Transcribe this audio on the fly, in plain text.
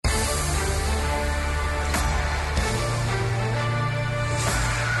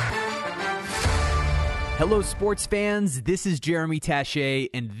Hello, sports fans. This is Jeremy Taché,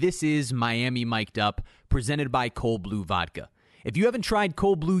 and this is Miami Mic'd Up, presented by Cold Blue Vodka. If you haven't tried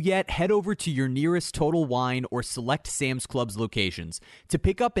Cold Blue yet, head over to your nearest Total Wine or select Sam's Club's locations to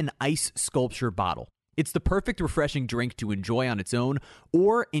pick up an ice sculpture bottle. It's the perfect refreshing drink to enjoy on its own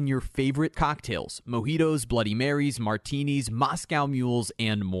or in your favorite cocktails: mojitos, Bloody Marys, martinis, Moscow Mules,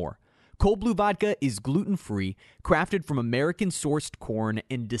 and more. Cold Blue Vodka is gluten-free, crafted from American-sourced corn,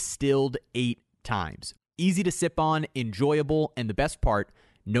 and distilled 8 times. Easy to sip on, enjoyable, and the best part,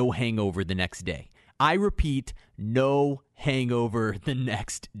 no hangover the next day. I repeat, no hangover the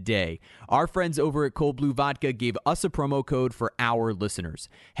next day. Our friends over at Cold Blue Vodka gave us a promo code for our listeners.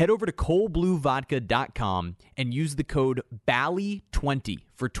 Head over to coldbluevodka.com and use the code BALLY20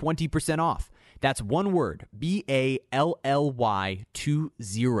 for 20% off. That's one word,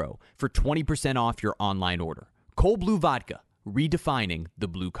 BALLY20, for 20% off your online order. Cold Blue Vodka, redefining the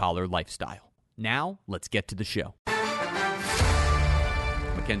blue-collar lifestyle. Now, let's get to the show.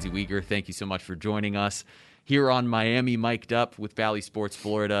 Mackenzie Weegar, thank you so much for joining us here on Miami Mic'd Up with Bally Sports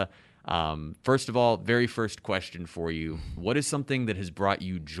Florida. First of all, very first question for you. What is something that has brought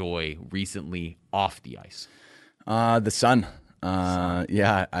you joy recently off the ice? The sun.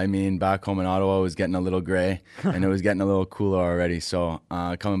 Yeah, I mean, back home in Ottawa, it was getting a little gray, and it was getting a little cooler already. So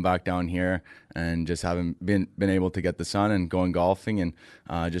coming back down here and just having been able to get the sun and going golfing and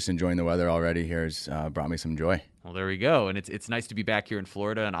just enjoying the weather already here has brought me some joy. Well, there we go. And it's nice to be back here in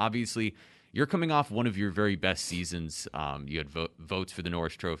Florida. And obviously, you're coming off one of your very best seasons. You had votes for the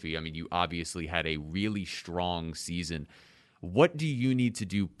Norris Trophy. I mean, you obviously had a really strong season. What do you need to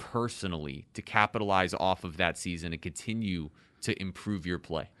do personally to capitalize off of that season and continue to improve your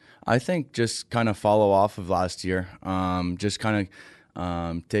play? I think just kind of follow off of last year. Just kind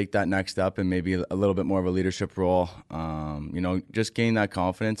of take that next step and maybe a little bit more of a leadership role. Just gain that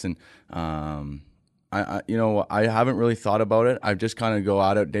confidence. And I haven't really thought about it. I just kind of go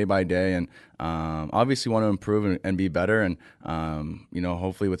at it day by day, and obviously want to improve and be better. And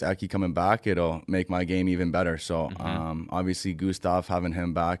hopefully with Eki coming back, it'll make my game even better. So obviously Gustav, having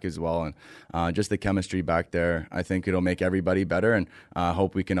him back as well, and just the chemistry back there, I think it'll make everybody better. And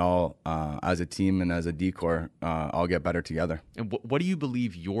hope we can all, as a team and as a decor, all get better together. And what do you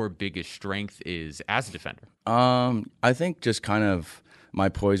believe your biggest strength is as a defender? I think just kind of my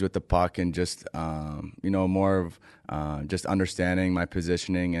poise with the puck and just, more of just understanding my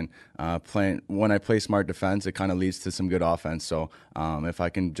positioning and playing. When I play smart defense, it kind of leads to some good offense. So if I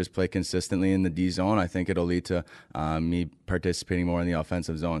can just play consistently in the D zone, I think it'll lead to me participating more in the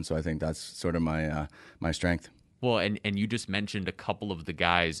offensive zone. So I think that's sort of my strength. Well, and you just mentioned a couple of the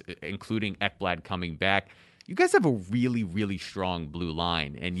guys, including Ekblad coming back. You guys have a really, really strong blue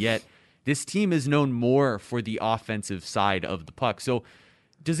line, and yet this team is known more for the offensive side of the puck. So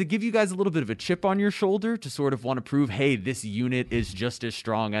does it give you guys a little bit of a chip on your shoulder to sort of want to prove, hey, this unit is just as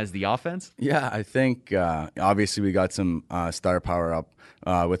strong as the offense? Yeah, I think obviously we got some star power up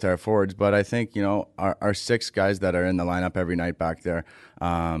with our forwards, but I think, our 6 guys that are in the lineup every night back there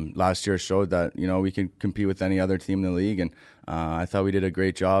last year showed that, we can compete with any other team in the league. And I thought we did a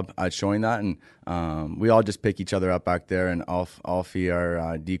great job at showing that. And we all just pick each other up back there. And Alfie,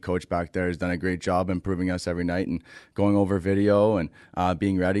 our D coach back there, has done a great job improving us every night and going over video and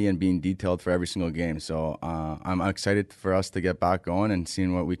being ready and being detailed for every single game. So I'm excited for us to get back going and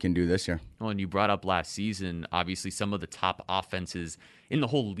seeing what we can do this year. Well, and you brought up last season, obviously some of the top offenses in the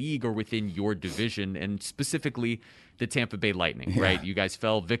whole league are within your division, and specifically the Tampa Bay Lightning, right? You guys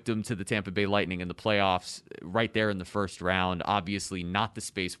fell victim to the Tampa Bay Lightning in the playoffs right there in the first round. Obviously not the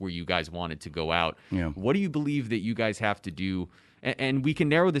space where you guys wanted to go out. Yeah. What do you believe that you guys have to do? And we can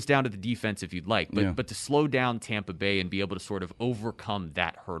narrow this down to the defense if you'd like, but to slow down Tampa Bay and be able to sort of overcome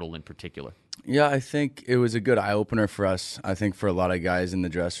that hurdle in particular. Yeah, I think it was a good eye-opener for us. I think for a lot of guys in the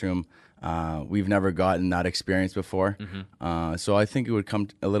dressing room, we've never gotten that experience before. So I think it would come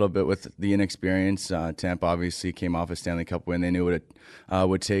a little bit with the inexperience. Tampa obviously came off a Stanley Cup win. They knew what it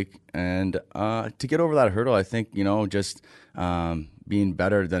would take. And to get over that hurdle, I think, just being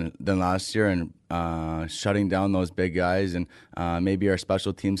better than last year and shutting down those big guys. And maybe our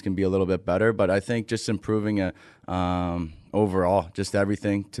special teams can be a little bit better. But I think just improving overall, just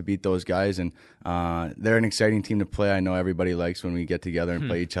everything to beat those guys. And they're an exciting team to play. I know everybody likes when we get together and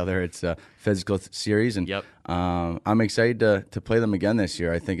play each other. It's a physical series. And I'm excited to play them again this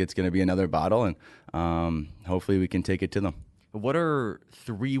year. I think it's going to be another battle, and hopefully we can take it to them. What are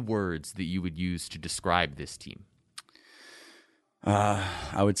 3 words that you would use to describe this team?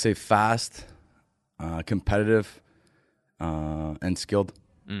 I would say fast, competitive, and skilled.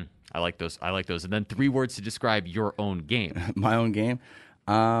 I like those. And then 3 words to describe your own game. My own game.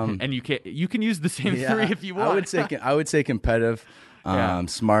 And you can use the same three if you want. I would say competitive,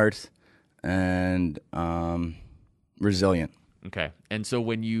 smart, and resilient. Okay. And so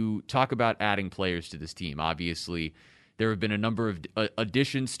when you talk about adding players to this team, obviously there have been a number of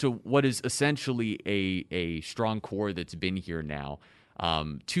additions to what is essentially a strong core that's been here now.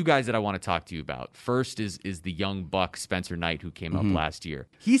 Two guys that I want to talk to you about. First is the young buck Spencer Knight, who came up last year.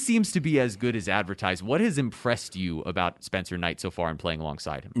 He seems to be as good as advertised. What has impressed you about Spencer Knight so far in playing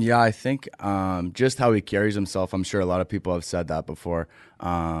alongside him? Yeah, I think just how he carries himself. I'm sure a lot of people have said that before.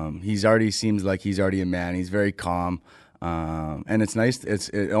 Seems like he's already a man. He's very calm. And it's nice.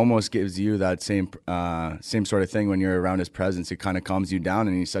 It almost gives you that same sort of thing when you're around his presence. It kind of calms you down,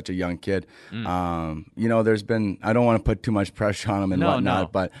 and he's such a young kid. There's been, I don't want to put too much pressure on him and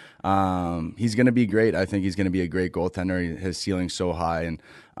whatnot, but he's going to be great. I think he's going to be a great goaltender. His ceiling's so high, and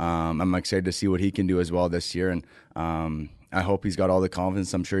I'm excited to see what he can do as well this year. And I hope he's got all the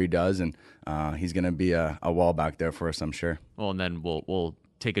confidence. I'm sure he does, and he's going to be a wall back there for us, I'm sure. Well, and then we'll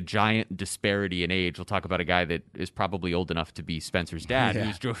take a giant disparity in age. We'll talk about a guy that is probably old enough to be Spencer's dad,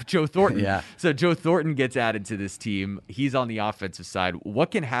 who's Joe Thornton. Yeah. So Joe Thornton gets added to this team. He's on the offensive side.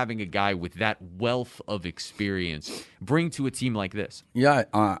 What can having a guy with that wealth of experience bring to a team like this? Yeah,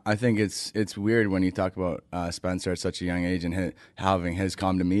 I think it's weird when you talk about Spencer at such a young age and having his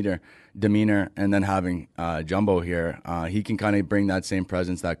calm demeanor, and then having Jumbo here. He can kind of bring that same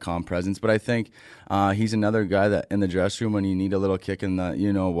presence, that calm presence. But I think he's another guy that in the dressing room, when you need a little kick in the,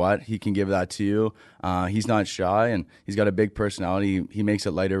 you know what, he can give that to you. He's not shy, and he's got a big personality. He makes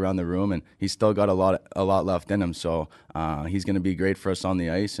it lighter around the room, and he's still got a lot left in him. So he's going to be great for us on the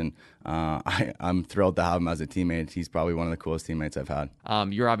ice, and I'm thrilled to have him as a teammate. He's probably one of the coolest teammates I've had.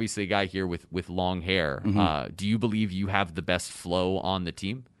 You're obviously a guy here with long hair. Do you believe you have the best flow on the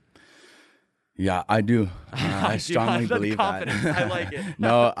team? Yeah, I do. I strongly believe that. I like it.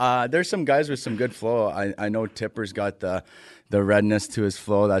 No, there's some guys with some good flow. I know Tipper's got the redness to his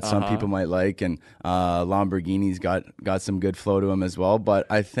flow that some people might like, and Lamborghini's got some good flow to him as well. But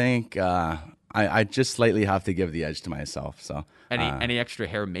I think I just slightly have to give the edge to myself. So any extra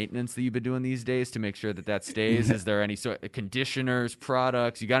hair maintenance that you've been doing these days to make sure that stays? Is there any sort of conditioners,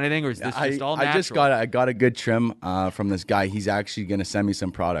 products? You got anything, or is this just all natural? I got a good trim from this guy. He's actually going to send me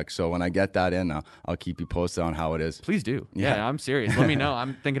some products. So when I get that in, I'll keep you posted on how it is. Please do. Yeah, I'm serious. Let me know.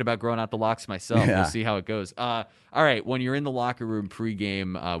 I'm thinking about growing out the locks myself. Yeah. We'll see how it goes. All right, when you're in the locker room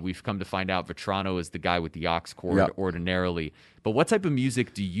pregame, we've come to find out Vetrano is the guy with the aux cord ordinarily. But what type of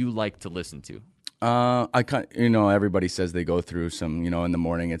music do you like to listen to? Everybody says they go through some, in the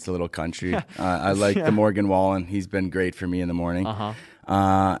morning, it's a little country. I like the Morgan Wallen. He's been great for me in the morning.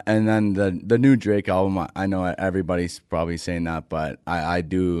 And then the new Drake album, I know everybody's probably saying that, but I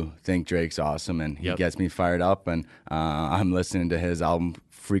do think Drake's awesome, and he gets me fired up, and I'm listening to his album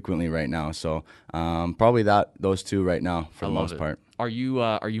frequently right now. So probably those two right now for the most part. Are you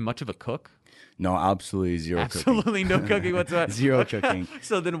much of a cook? No, absolutely zero Absolutely cooking. no cooking whatsoever. Zero cooking.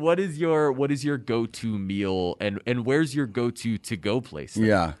 So then what is your go-to meal, and where's your go-to to-go place then?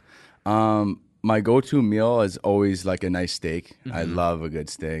 Yeah. My go-to meal is always like a nice steak. I love a good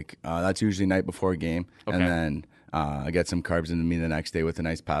steak. That's usually night before a game. Okay. And then I get some carbs into me the next day with a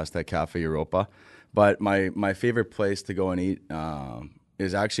nice pasta at Cafe Europa. But my favorite place to go and eat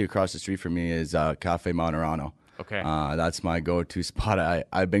is actually across the street from me is Cafe Monterano. Okay. That's my go-to spot.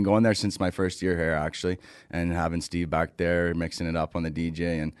 I've been going there since my first year here, actually, and having Steve back there mixing it up on the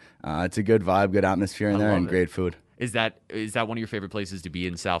DJ, and it's a good vibe, good atmosphere in there, and great food. Is that one of your favorite places to be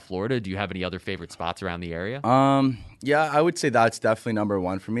in South Florida? Do you have any other favorite spots around the area? Yeah, I would say that's definitely number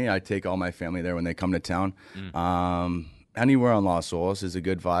one for me. I take all my family there when they come to town. Anywhere on Los Olas is a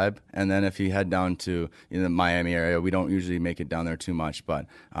good vibe. And then if you head down to the Miami area, we don't usually make it down there too much, but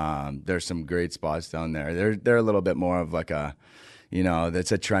there's some great spots down there. They're a little bit more of like a,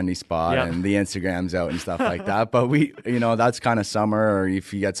 that's a trendy spot, and the Instagram's out and stuff like that. But that's kind of summer, or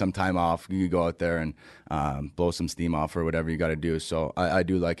if you get some time off, you go out there and blow some steam off or whatever you got to do. So I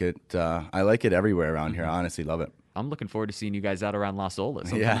do like it. I like it everywhere around here. I honestly love it. I'm looking forward to seeing you guys out around Las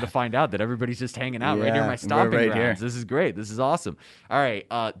Olas. I'm coming to find out that everybody's just hanging out right near my stomping grounds. Here. This is great. This is awesome. All right,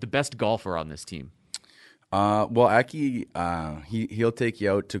 the best golfer on this team. Well, Aki, he'll take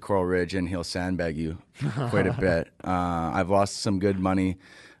you out to Coral Ridge and he'll sandbag you quite a bit. I've lost some good money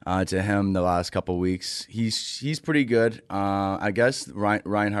to him the last couple weeks. He's pretty good. I guess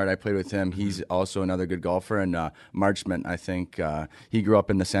Reinhardt, I played with him. He's also another good golfer. And Marchment, I think he grew up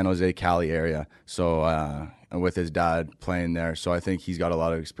in the San Jose, Cali area. So with his dad playing there. So I think he's got a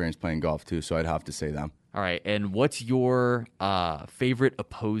lot of experience playing golf too. So I'd have to say them. All right. And what's your favorite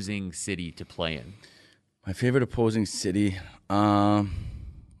opposing city to play in? My favorite opposing city?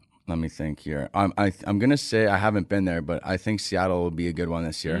 Let me think here. I'm gonna say I haven't been there, but I think Seattle will be a good one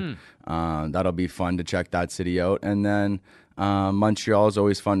this year. That'll be fun to check that city out, and then Montreal is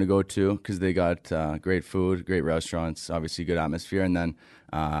always fun to go to because they got great food, great restaurants, obviously good atmosphere. And then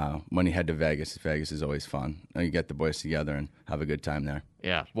when you head to Vegas, Vegas is always fun. You get the boys together and have a good time there.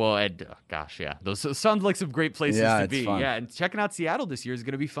 Yeah, well, gosh, yeah, those sound like some great places to be. Fun. Yeah, and checking out Seattle this year is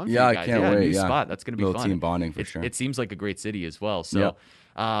going to be fun for Yeah, you guys. I can't wait. New spot, that's going to be little fun. Team bonding for sure. It seems like a great city as well. So,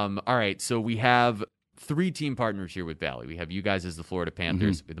 all right, so we have 3 team partners here with Bally. We have you guys as the Florida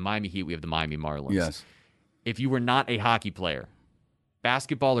Panthers. With the Miami Heat, we have the Miami Marlins. Yes. If you were not a hockey player,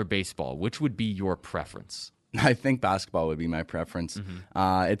 basketball or baseball, which would be your preference? I think basketball would be my preference.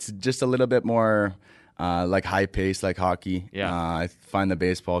 It's just a little bit more like high pace, like hockey. Yeah. I find the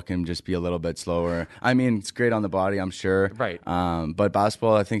baseball can just be a little bit slower. I mean, it's great on the body, I'm sure. Right. But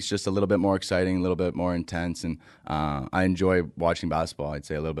basketball, I think, is just a little bit more exciting, a little bit more intense, and I enjoy watching basketball. I'd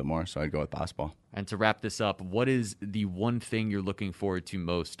say a little bit more, so I'd go with basketball. And to wrap this up, what is the one thing you're looking forward to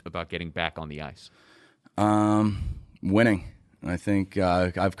most about getting back on the ice? Winning. I think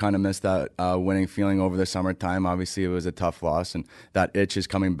I've kind of missed that winning feeling over the summertime. Obviously, it was a tough loss, and that itch is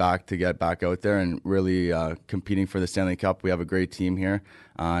coming back to get back out there and really competing for the Stanley Cup. We have a great team here,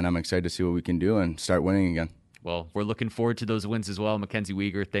 and I'm excited to see what we can do and start winning again. Well, we're looking forward to those wins as well. Mackenzie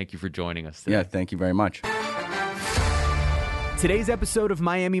Weegar, thank you for joining us today. Yeah, thank you very much. Today's episode of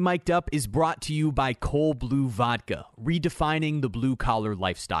Miami Mic'd Up is brought to you by Cold Blue Vodka, redefining the blue-collar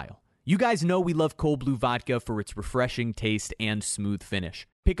lifestyle. You guys know we love Cold Blue Vodka for its refreshing taste and smooth finish.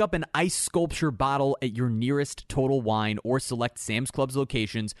 Pick up an ice sculpture bottle at your nearest Total Wine or select Sam's Club's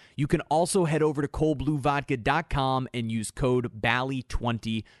locations. You can also head over to coldbluevodka.com and use code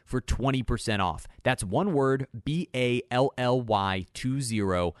BALLY20 for 20% off. That's one word,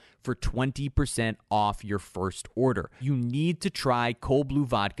 BALLY20 for 20% off your first order. You need to try Cold Blue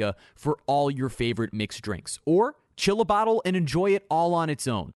Vodka for all your favorite mixed drinks, or chill a bottle and enjoy it all on its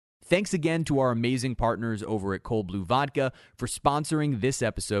own. Thanks again to our amazing partners over at Cold Blue Vodka for sponsoring this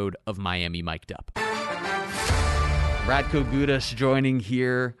episode of Miami Mic'd Up. Radko Gudas joining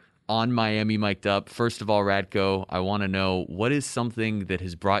here on Miami Mic'd Up. First of all, Radko, I want to know, what is something that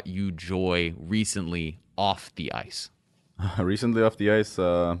has brought you joy recently off the ice? Recently off the ice,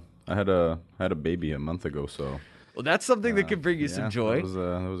 I had a baby a month ago, so... Well, that's something that can bring you some joy. That was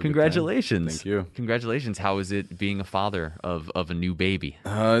a Congratulations. good time. Thank you. Congratulations. How is it being a father of a new baby?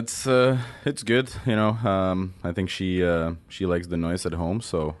 It's good, you know. I think she likes the noise at home,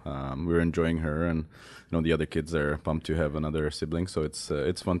 so we're enjoying her, and you know the other kids are pumped to have another sibling, so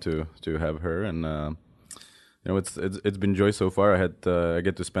it's fun to have her, and you know it's been joy so far. I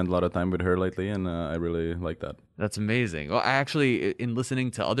get to spend a lot of time with her lately, and I really like that. That's amazing. Well, I actually, in listening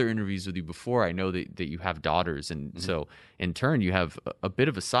to other interviews with you before, I know that you have daughters, and so in turn, you have a bit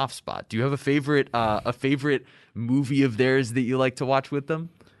of a soft spot. Do you have a favorite movie of theirs that you like to watch with them?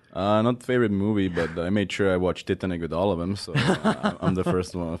 Not favorite movie, but I made sure I watched Titanic with all of them. So I'm the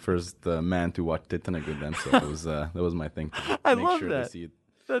first man to watch Titanic with them. So that was my thing. I love that.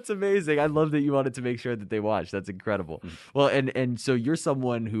 That's amazing. I love that you wanted to make sure that they watch. That's incredible. Well, and so you're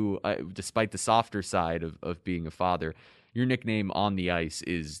someone who, despite the softer side of being a father, your nickname on the ice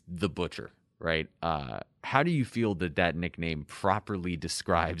is The Butcher, right? How do you feel that nickname properly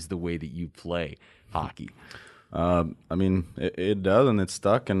describes the way that you play hockey? I mean, it does, and it's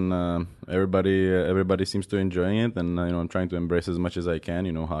stuck, and everybody seems to enjoy it, and you know, I'm trying to embrace as much as I can.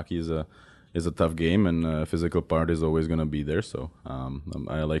 You know, hockey is a tough game, and physical part is always going to be there. So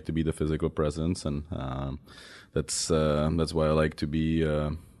I like to be the physical presence, and that's why I like to be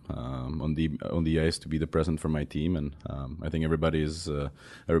on the ice, to be the present for my team. And I think everybody is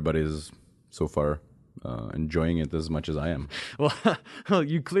so far enjoying it as much as I am. Well,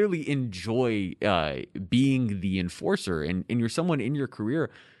 you clearly enjoy being the enforcer, and you're someone in your career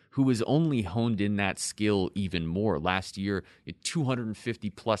who has only honed in that skill even more. Last year, 250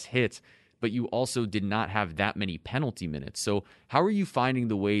 plus hits, but you also did not have that many penalty minutes. So how are you finding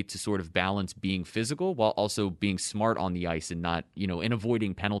the way to sort of balance being physical while also being smart on the ice and not, and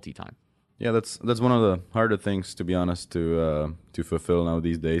avoiding penalty time? Yeah, that's one of the harder things, to be honest, to fulfill now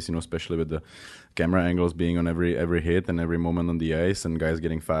these days. You know, especially with the camera angles being on every hit and every moment on the ice, and guys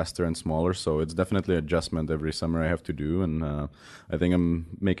getting faster and smaller. So it's definitely an adjustment every summer I have to do, and I think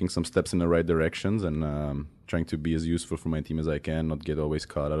I'm making some steps in the right directions, and trying to be as useful for my team as I can, not get always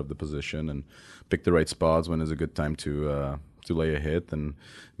caught out of the position, and pick the right spots when is a good time to lay a hit, and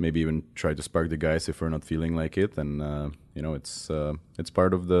maybe even try to spark the guys if we're not feeling like it. And it's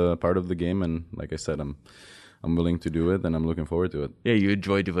part of the game, and like I said, I'm willing to do it, and I'm looking forward to it. Yeah, you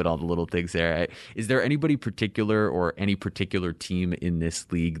enjoy doing all the little things there. Is there anybody particular or any particular team in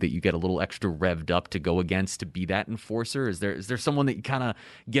this league that you get a little extra revved up to go against to be that enforcer? Is there someone that kind of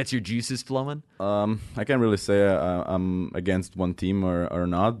gets your juices flowing? I can't really say I'm against one team or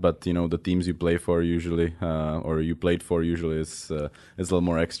not, but the teams you play for usually, or you played for usually, is a little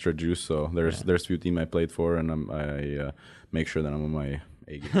more extra juice. So there's few teams I played for, and I make sure that I'm on my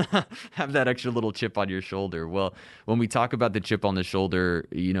A game. Have that extra little chip on your shoulder. Well, when we talk about the chip on the shoulder,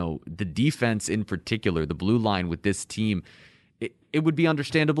 the defense in particular, the blue line with this team, it would be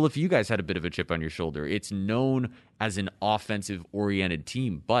understandable if you guys had a bit of a chip on your shoulder. It's known as an offensive-oriented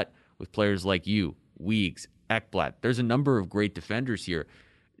team, but with players like you, Weeks, Ekblad, there's a number of great defenders here.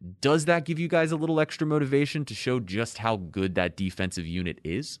 Does that give you guys a little extra motivation to show just how good that defensive unit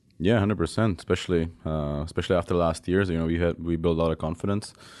is? Yeah, 100%. Especially after last year's, we built a lot of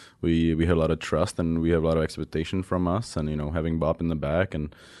confidence. We had a lot of trust, and we have a lot of expectation from us. And having Bob in the back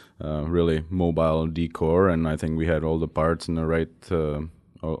and really mobile decor, and I think we had all the parts in the right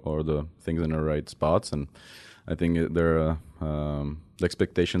or the things in the right spots. And I think the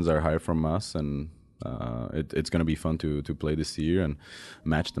expectations are high from us, and it's going to be fun to play this year and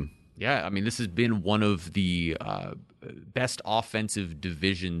match them. Yeah, I mean, this has been one of the best offensive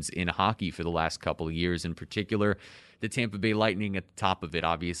divisions in hockey for the last couple of years. In particular, the Tampa Bay Lightning at the top of it.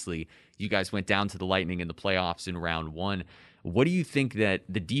 Obviously, you guys went down to the Lightning in the playoffs in round one. What do you think that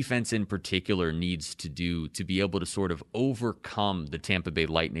the defense in particular needs to do to be able to sort of overcome the Tampa Bay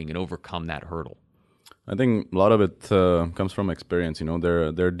Lightning and overcome that hurdle? I think a lot of it comes from experience.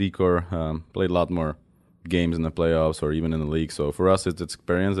 Their decor played a lot more games in the playoffs or even in the league. So for us, it's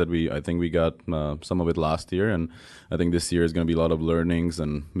experience that I think we got some of it last year, and I think this year is going to be a lot of learnings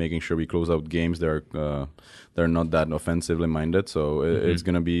and making sure we close out games that they're not that offensively minded. So it's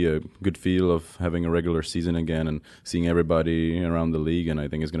going to be a good feel of having a regular season again and seeing everybody around the league, and I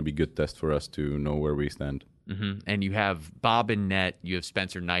think it's going to be a good test for us to know where we stand. Mm-hmm. And you have Bob in net, you have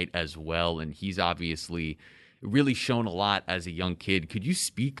Spencer Knight as well, and he's obviously really shown a lot as a young kid. Could you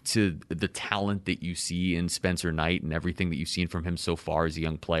speak to the talent that you see in Spencer Knight and everything that you've seen from him so far as a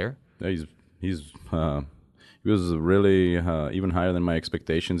young player? Yeah, he was really even higher than my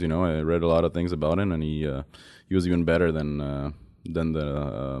expectations. I read a lot of things about him, and he was even better than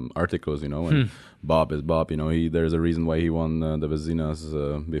the articles. And Bob is Bob. There's a reason why he won the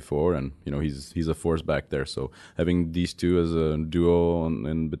Vezinas before, and he's a force back there. So having these two as a duo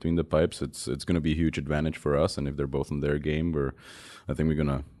in between the pipes, it's going to be a huge advantage for us. And if they're both in their game, I think we're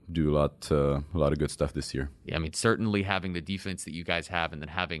gonna do a lot of good stuff this year. Yeah, I mean, certainly having the defense that you guys have, and then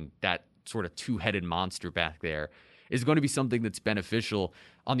having that sort of two-headed monster back there is going to be something that's beneficial.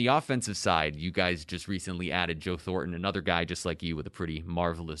 On the offensive side, you guys just recently added Joe Thornton, another guy just like you with a pretty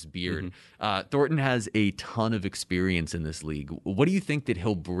marvelous beard. Mm-hmm. Thornton has a ton of experience in this league. What do you think that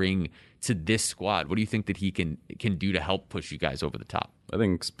he'll bring to this squad? What do you think that he can do to help push you guys over the top? I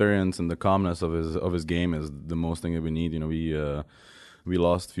think experience and the calmness of his game is the most thing that we need. We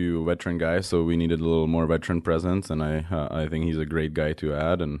lost a few veteran guys, so we needed a little more veteran presence, and I think he's a great guy to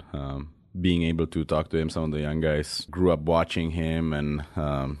add. And being able to talk to him, some of the young guys grew up watching him, and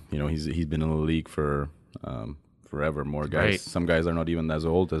he's been in the league for forever. More guys, right. Some guys are not even as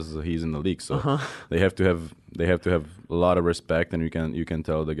old as he's in the league, so they have to have a lot of respect, and you can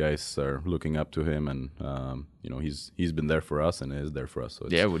tell the guys are looking up to him, and he's been there for us and is there for us. So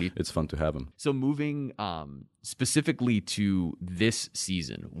it's fun to have him. So moving specifically to this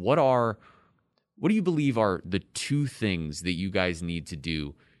season, what do you believe are the two things that you guys need to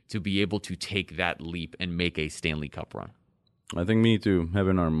do to be able to take that leap and make a Stanley Cup run? I think we need to have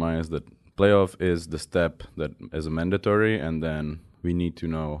in our minds that playoff is the step that is a mandatory, and then we need to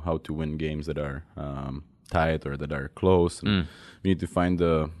know how to win games that are tight or that are close. And we need to find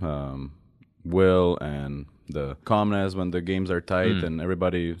the will and the calmness when the games are tight and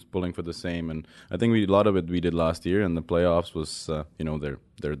everybody is pulling for the same. And I think a lot of it we did last year, and the playoffs was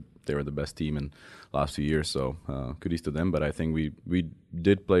they were the best team in last few years, so kudos to them. But I think we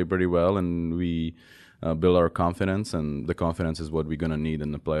did play pretty well, and we build our confidence, and the confidence is what we're going to need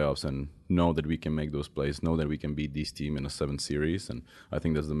in the playoffs, and know that we can make those plays, know that we can beat this team in a 7th series, and I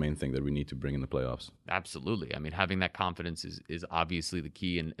think that's the main thing that we need to bring in the playoffs. Absolutely. I mean, having that confidence is obviously the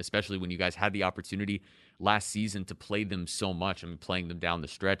key, and especially when you guys had the opportunity last season to play them so much, I mean, playing them down the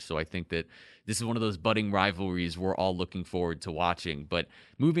stretch, so I think that this is one of those budding rivalries we're all looking forward to watching. But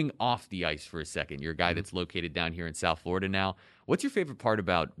moving off the ice for a second, you're a guy that's located down here in South Florida now. What's your favorite part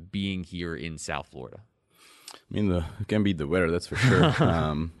about being here in South Florida? I mean, it can beat the weather, that's for sure.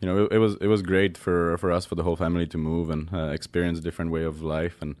 It was great for us, for the whole family to move and experience a different way of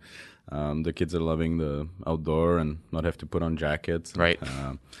life. And the kids are loving the outdoor and not have to put on jackets. Right.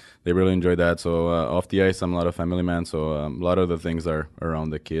 They really enjoy that. So off the ice, I'm a lot of family man. So a lot of the things are around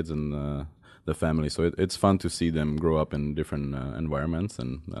the kids and the family. So it's fun to see them grow up in different environments,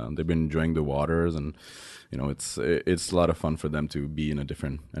 and they've been enjoying the waters, and it's a lot of fun for them to be in a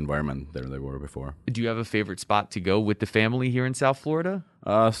different environment than they were before. Do you have a favorite spot to go with the family here in South Florida?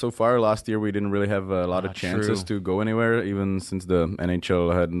 So far, last year we didn't really have a lot of chances to go anywhere, even since the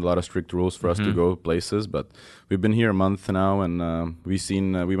NHL had a lot of strict rules for us to go places. But we've been here a month now, and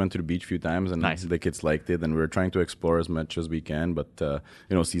we went to the beach a few times, and the kids liked it, and we're trying to explore as much as we can. But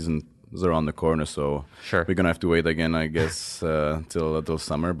season is around the corner, so we're gonna have to wait again, I guess, till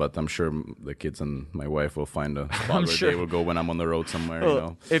summer. But I'm sure the kids and my wife will find a spot where they will go when I'm on the road somewhere.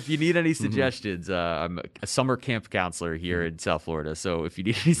 Well, if you need any suggestions, I'm a summer camp counselor here in South Florida. So if you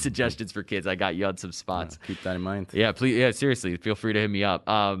need any suggestions for kids, I got you on some spots. Keep that in mind. Yeah, please. Yeah, seriously, feel free to hit me up.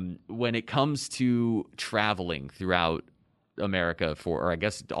 When it comes to traveling throughout America or I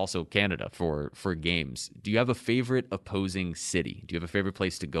guess also Canada for games, do you have a favorite opposing city? Do you have a favorite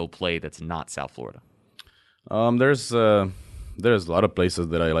place to go play that's not South Florida? There's a lot of places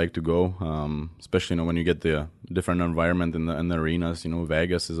that I like to go, especially when you get the different environment in the arenas.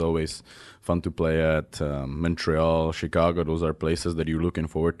 Vegas is always fun to play at. Montreal, Chicago, those are places that you're looking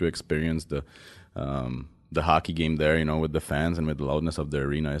forward to experience the hockey game there, with the fans and with the loudness of the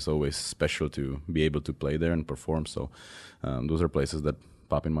arena. Is always special to be able to play there and perform. So those are places that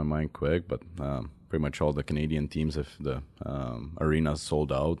pop in my mind quick. But pretty much all the Canadian teams have the arenas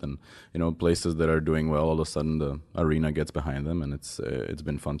sold out, and places that are doing well, all of a sudden the arena gets behind them, and it's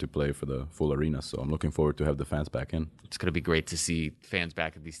been fun to play for the full arena. So I'm looking forward to have the fans back in. It's going to be great to see fans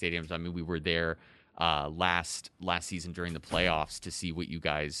back at these stadiums. I mean, we were there last season during the playoffs to see what you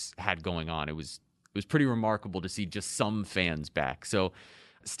guys had going on. It was pretty remarkable to see just some fans back. So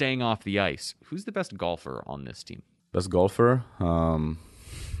staying off the ice, who's the best golfer on this team? Best golfer?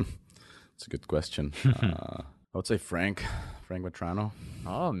 It's a good question. I would say Frank Vatrano.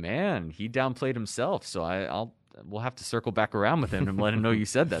 Oh, man. He downplayed himself. So we'll have to circle back around with him and let him know you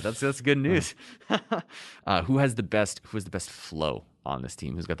said that. That's good news. Who has the best flow on this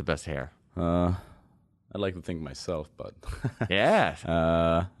team? Who's got the best hair? I'd like to think myself, but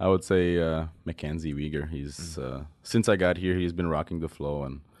yeah, I would say Mackenzie Weegar. He's since I got here, he's been rocking the flow,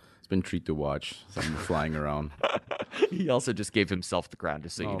 and it's been a treat to watch. Some flying around. He also just gave himself the crown,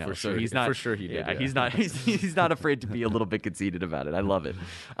 just so you know. For sure. So he's not for sure he did. Yeah. He's not afraid to be a little bit conceited about it. I love it.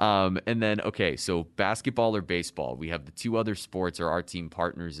 And then so basketball or baseball? We have the two other sports are our team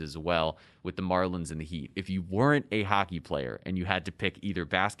partners as well with the Marlins and the Heat. If you weren't a hockey player and you had to pick either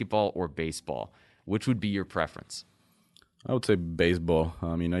basketball or baseball, which would be your preference? I would say baseball.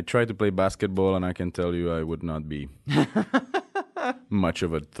 I mean, I tried to play basketball, and I can tell you I would not be much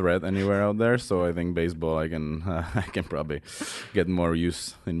of a threat anywhere out there. So I think baseball, I can probably get more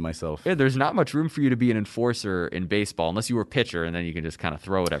use in myself. Yeah, there's not much room for you to be an enforcer in baseball unless you were a pitcher, and then you can just kind of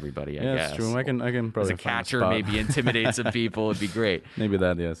throw at everybody. I guess. That's true. I can probably as a catcher maybe intimidate some people. It'd be great. Maybe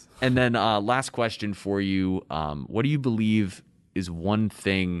that, yes. And then last question for you: what do you believe is one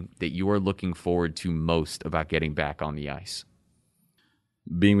thing that you are looking forward to most about getting back on the ice?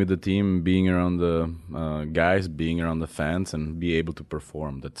 Being with the team, being around the guys, being around the fans, and be able to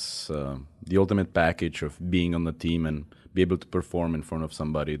perform. That's the ultimate package of being on the team and be able to perform in front of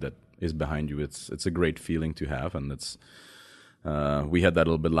somebody that is behind you. It's a great feeling to have, and it's we had that a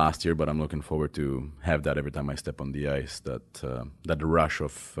little bit last year, but I'm looking forward to have that every time I step on the ice, that rush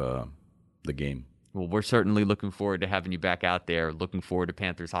of the game. Well, we're certainly looking forward to having you back out there, looking forward to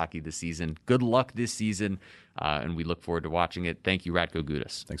Panthers hockey this season. Good luck this season, and we look forward to watching it. Thank you, Ratko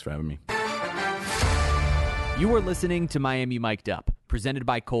Gudas. Thanks for having me. You are listening to Miami Mic'd Up, presented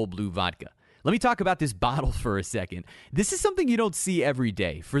by Cold Blue Vodka. Let me talk about this bottle for a second. This is something you don't see every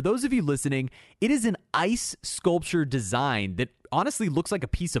day. For those of you listening, it is an ice sculpture design that honestly looks like a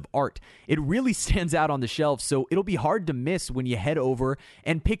piece of art. It really stands out on the shelf, so it'll be hard to miss when you head over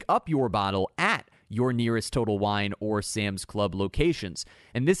and pick up your bottle at your nearest Total Wine or Sam's Club locations.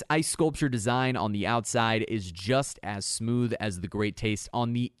 And this ice sculpture design on the outside is just as smooth as the great taste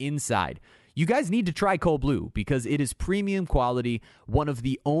on the inside. You guys need to try Cold Blue because it is premium quality, one of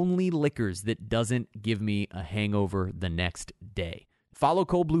the only liquors that doesn't give me a hangover the next day. Follow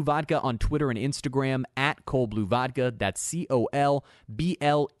Cold Blue Vodka on Twitter and Instagram at Cold Blue Vodka. That's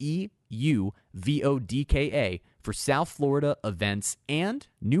COLBLEUVODKA for South Florida events and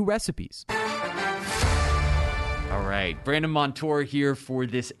new recipes. All right. Brandon Montour here for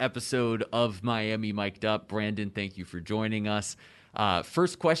this episode of Miami Mic'd Up. Brandon, thank you for joining us.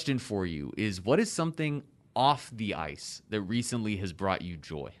 First question for you is, what is something off the ice that recently has brought you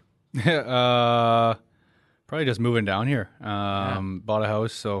joy? Probably just moving down here. Bought a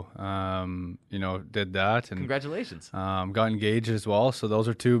house, so did that, and Congratulations. got engaged as well. So those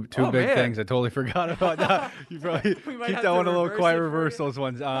are two big man. things. I totally forgot about that. You probably We might keep have that to one a little reverse quiet. it for Reverse you. those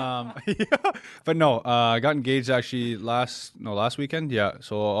ones. But no, I got engaged actually last weekend. Yeah,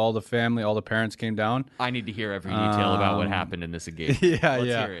 so all the family, all the parents came down. I need to hear every detail about what happened in this engagement. Let's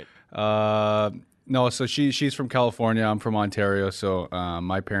hear it. No, so she's from California. I'm from Ontario. So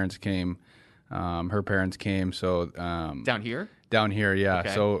my parents came. Her parents came. So Down here? down here, yeah.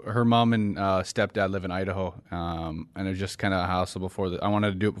 Okay. So her mom and stepdad live in Idaho, and it was just kind of a hassle I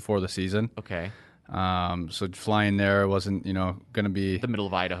wanted to do it before the season. Okay. So flying there wasn't, going to be, The middle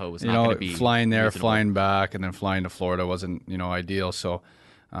of Idaho was not going to be flying there, reasonable. flying back, and then flying to Florida wasn't, ideal. So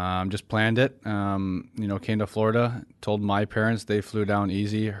just planned it. Came to Florida, told my parents, they flew down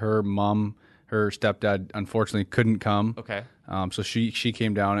easy. Her mom, her stepdad, unfortunately couldn't come. Okay. So she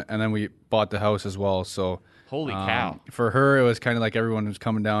came down, and then we bought the house as well. So Holy cow. for her, it was kind of like everyone was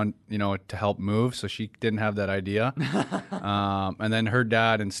coming down, to help move. So she didn't have that idea. And then her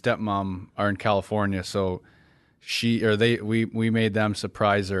dad and stepmom are in California, so we made them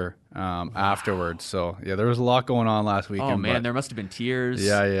surprise her afterwards. So yeah, there was a lot going on last weekend. Oh, man, but there must have been tears.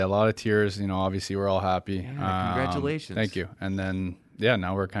 yeah, a lot of tears. Obviously we're all happy. Congratulations. Thank you. And then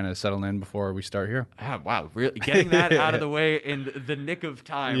now we're kind of settling in before we start here. Ah, wow, really getting that out of the way in the nick of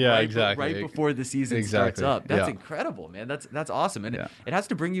time, Yeah, right, exactly. right before the season Exactly. starts up. That's Yeah. incredible, man. That's awesome, and Yeah. it has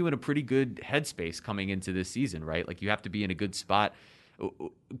to bring you in a pretty good headspace coming into this season, right? Like you have to be in a good spot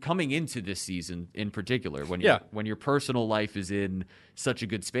coming into this season in particular when your personal life is in such a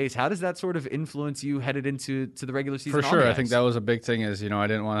good space. How does that sort of influence you headed into the regular season? For sure. I think that was a big thing is, I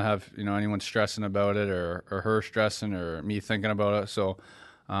didn't want to have, anyone stressing about it or her stressing or me thinking about it. So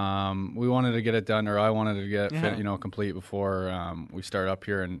we wanted to get it done, or I wanted to get it complete before we start up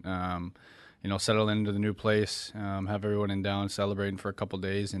here and, settle into the new place, have everyone in down celebrating for a couple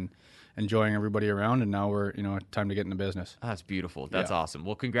days and enjoying everybody around. And now we're, time to get into business. That's beautiful. That's Yeah. awesome.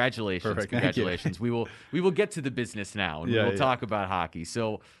 Well, congratulations. Perfect. Thank you. Congratulations. We will get to the business now, and we will talk about hockey.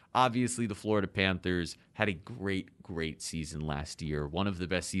 So obviously the Florida Panthers had a great season last year, one of the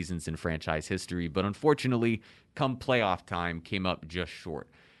best seasons in franchise history, but unfortunately, come playoff time, came up just short.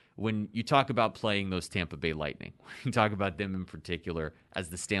 When you talk about playing those Tampa Bay Lightning, you talk about them in particular as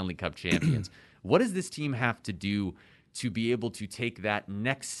the Stanley Cup champions, what does this team have to do to be able to take that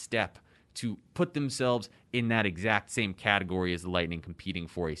next step to put themselves in that exact same category as the Lightning competing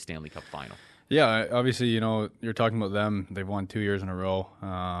for a Stanley Cup final? Yeah, obviously, you're talking about them. They've won 2 years in a row.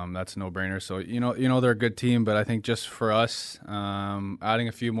 That's a no-brainer. So, they're a good team, but I think just for us, adding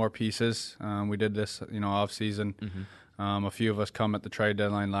a few more pieces, we did this, off season. A few of us come at the trade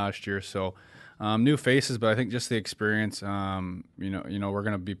deadline last year, so new faces, but I think just the experience. We're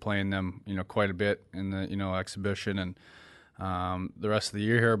going to be playing them, quite a bit in the exhibition and the rest of the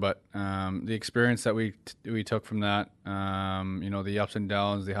year here. But the experience that we took from that, the ups and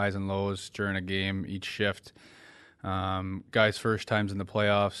downs, the highs and lows during a game, each shift, guys' first times in the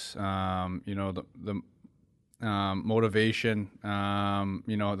playoffs, the motivation,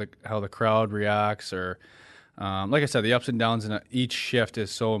 how the crowd reacts, or like I said, the ups and downs in each shift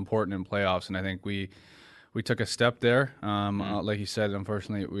is so important in playoffs, and I think we took a step there. Like you said,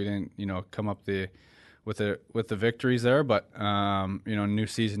 unfortunately, we didn't come up with the victories there, but new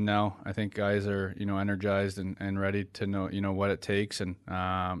season now. I think guys are energized and ready to know what it takes, and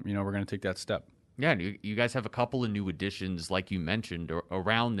we're going to take that step. Yeah, and you guys have a couple of new additions, like you mentioned,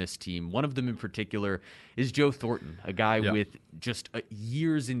 around this team. One of them in particular is Joe Thornton, a guy with just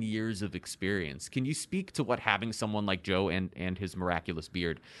years and years of experience. Can you speak to what having someone like Joe and his miraculous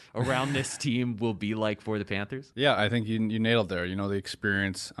beard around this team will be like for the Panthers? Yeah, I think you nailed it there. The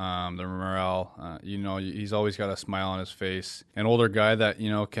experience, the morale. He's always got a smile on his face. An older guy that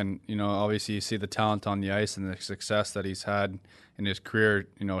can obviously you see the talent on the ice and the success that he's had in his career.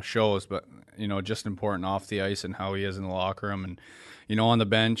 Shows, but just important off the ice and how he is in the locker room and on the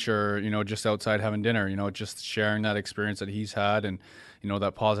bench or just outside having dinner. Just sharing that experience that he's had and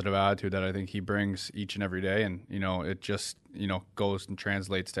that positive attitude that I think he brings each and every day, and it just goes and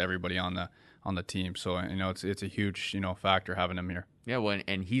translates to everybody on the team. So it's a huge factor having him here. Yeah, well,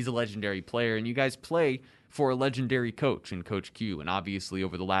 and he's a legendary player, and you guys play for a legendary coach in Coach Q. And obviously,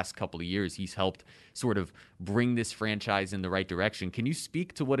 over the last couple of years, he's helped sort of bring this franchise in the right direction. Can you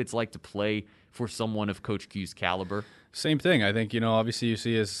speak to what it's like to play for someone of Coach Q's caliber? Same thing. I think, obviously you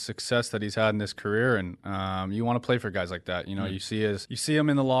see his success that he's had in his career, and you want to play for guys like that. You see him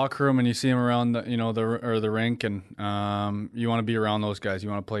in the locker room, and you see him around the rink, and you want to be around those guys. You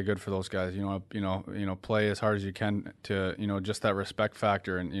want to play good for those guys. You want to play as hard as you can to just that respect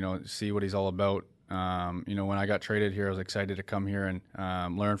factor, and see what he's all about. When I got traded here, I was excited to come here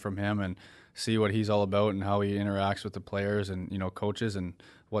and learn from him and see what he's all about and how he interacts with the players and coaches and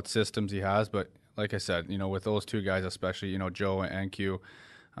what systems he has. But like I said, with those two guys, especially, Joe and Q,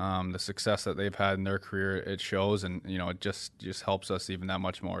 the success that they've had in their career, it shows, and, it just helps us even that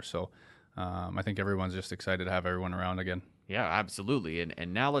much more. So I think everyone's just excited to have everyone around again. Yeah, absolutely.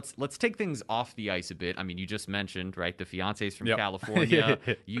 And now let's take things off the ice a bit. I mean, you just mentioned, right, the fiance's from California.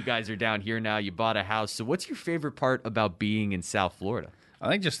 You guys are down here now. You bought a house. So what's your favorite part about being in South Florida? I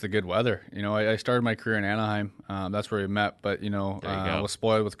think just the good weather. I started my career in Anaheim. That's where we met, but I was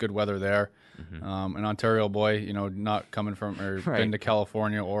spoiled with good weather there. Mm-hmm. An Ontario boy, not coming from or been to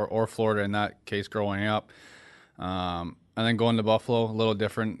California or Florida in that case growing up. And then going to Buffalo, a little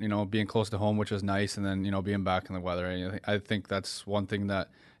different, being close to home, which was nice, and then being back in the weather. I think that's one thing that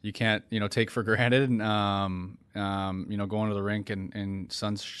you can't take for granted. And going to the rink in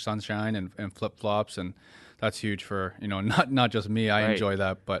sunshine and flip flops, and that's huge for not just me. I enjoy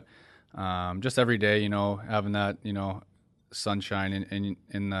that, but just every day, having that sunshine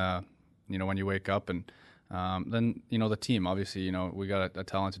in the when you wake up, and then the team. Obviously, we got a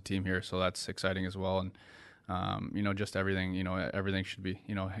talented team here, so that's exciting as well. And just everything. Everything should be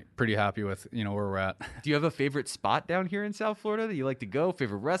pretty happy with where we're at. Do you have a favorite spot down here in South Florida that you like to go?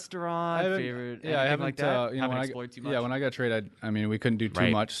 Favorite restaurant? I haven't like that? Haven't explored too much? Yeah, when I got traded, we couldn't do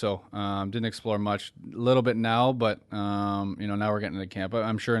too much, so didn't explore much. A little bit now, but now we're getting into camp.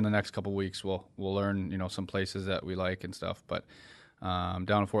 I'm sure in the next couple of weeks we'll learn some places that we like and stuff. But down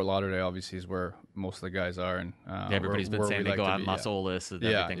in Fort Lauderdale, obviously, is where most of the guys are, and everybody's been saying they go out in Las Olas and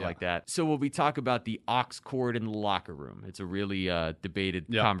everything like that. So when we talk about the aux cord in the locker room, it's a really debated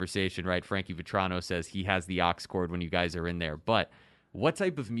conversation, right? Frankie Vetrano says he has the aux cord when you guys are in there, but what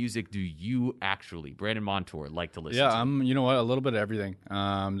type of music do you actually, Brandon Montour, like to listen to? Yeah, you know what, a little bit of everything,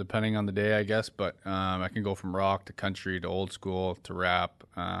 depending on the day, I guess. But I can go from rock to country to old school to rap.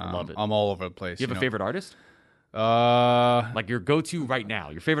 Love it. I'm all over the place. You have a favorite artist? Like your go-to right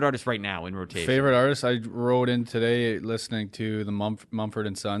now, your favorite artist right now in rotation. Favorite artist, I wrote in today listening to the Mumford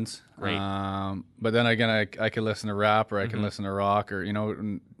and Sons. Great. But then again, I could listen to rap, or I can listen to rock, or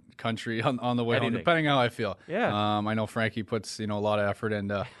country on the way home, depending how I feel. Yeah. I know Frankie puts a lot of effort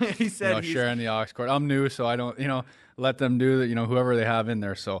into he said sharing the aux cord. I'm new, so I don't let them do that. Whoever they have in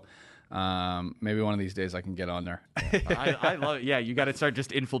there. So. Maybe one of these days I can get on there. I love it. Yeah, you got to start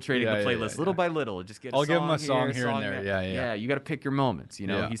just infiltrating the playlist little by little. Just get. I'll give him a song here and there. Yeah. You got to pick your moments.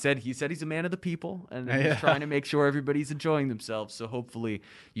 He said he's a man of the people, and he's trying to make sure everybody's enjoying themselves. So hopefully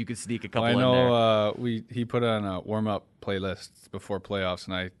you can sneak a couple in there. I know he put on a warm up playlist before playoffs,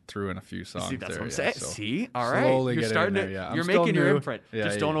 and I threw in a few songs. See, that's there, what I'm saying. So See, all right, you're starting to. You're making your imprint.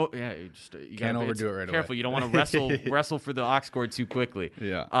 Just don't. Yeah, you can't overdo it right away. Careful, you don't want to wrestle for the aux cord too quickly.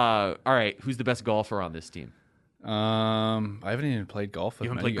 Yeah. All right, who's the best golfer on this team? I haven't even played golf with.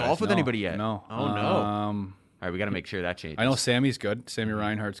 You haven't played golf with anybody yet? No. Oh no. All right, we got to make sure that changes. I know Sammy's good. Sammy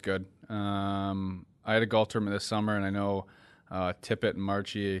Reinhardt's good. I had a golf tournament this summer, and I know Tippett and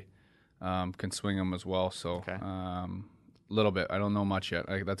Marchie can swing them as well. So. Okay. Little bit. I don't know much yet.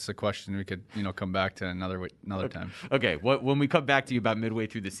 That's a question we could, come back to another time. Okay. When we come back to you about midway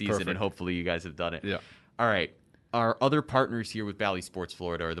through the season, Perfect. and hopefully you guys have done it. Yeah. All right. Our other partners here with Bally Sports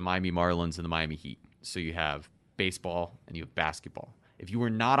Florida are the Miami Marlins and the Miami Heat. So you have baseball and you have basketball. If you were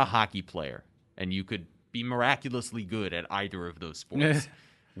not a hockey player and you could be miraculously good at either of those sports,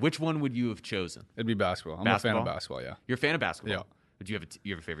 which one would you have chosen? It'd be basketball. I'm a fan of basketball. Yeah. You're a fan of basketball. Yeah. Would you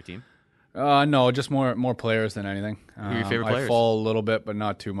have a favorite team? No, just more players than anything. Who are your favorite players? I follow a little bit, but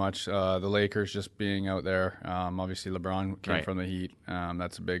not too much. The Lakers, just being out there. Obviously, LeBron came from the Heat.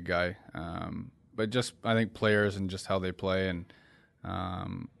 That's a big guy. But just I think players and just how they play, and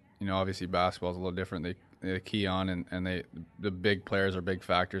obviously basketball is a little different. They key on and the big players are big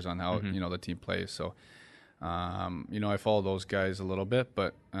factors on how the team plays. So I follow those guys a little bit,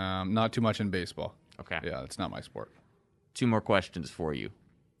 but not too much in baseball. Okay. Yeah, it's not my sport. 2 more questions for you.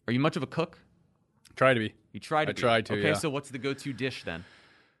 Are you much of a cook? Try to be. You try to be. I try to, Okay, yeah. so what's the go-to dish then?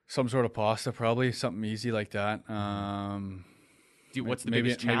 Some sort of pasta, probably. Something easy like that. Dude, what's the maybe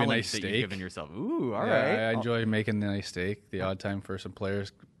biggest a challenge nice that steak. you've given yourself? Ooh, all Yeah, right. I enjoy making the nice steak. The odd time for some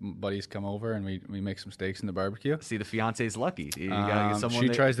players, buddies come over and we make some steaks in the barbecue. See, the fiance's lucky. You gotta get someone She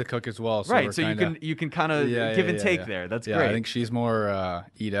that, tries to cook as well, so right. we're So you can kind of give and take there. That's yeah, great. I think she's more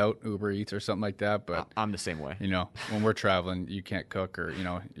eat out, Uber Eats or something like that. But I'm the same way. you know, when we're traveling, you can't cook or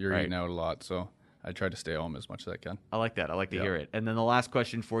you're Right. eating out a lot. So I try to stay home as much as I can. I like that. I like to hear it. And then the last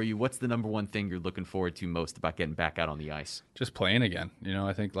question for you: what's the number one thing you're looking forward to most about getting back out on the ice? Just playing again.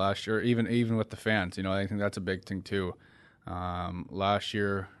 I think last year, even with the fans, I think that's a big thing too. Last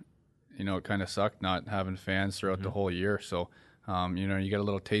year, it kind of sucked not having fans throughout the whole year. So, you get a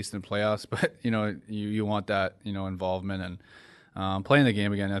little taste in the playoffs, but you want that involvement and playing the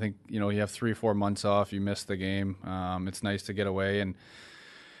game again. I think you have 3-4 months off. You miss the game. It's nice to get away and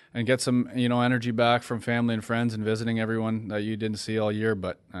get some energy back from family and friends and visiting everyone that you didn't see all year.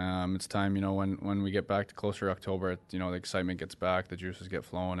 But it's time when we get back to closer to October, the excitement gets back, the juices get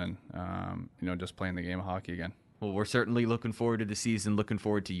flowing, and just playing the game of hockey again. Well, we're certainly looking forward to the season. Looking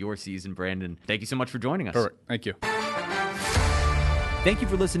forward to your season, Brandon. Thank you so much for joining us. Perfect. Thank you. Thank you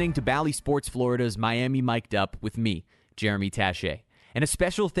for listening to Bally Sports Florida's Miami Mic'd Up with me, Jeremy Taché. And a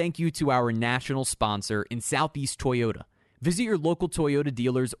special thank you to our national sponsor in Southeast Toyota. Visit your local Toyota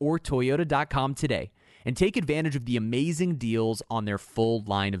dealers or Toyota.com today and take advantage of the amazing deals on their full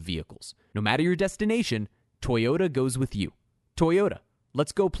line of vehicles. No matter your destination, Toyota goes with you. Toyota,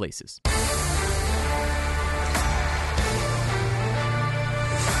 let's go places.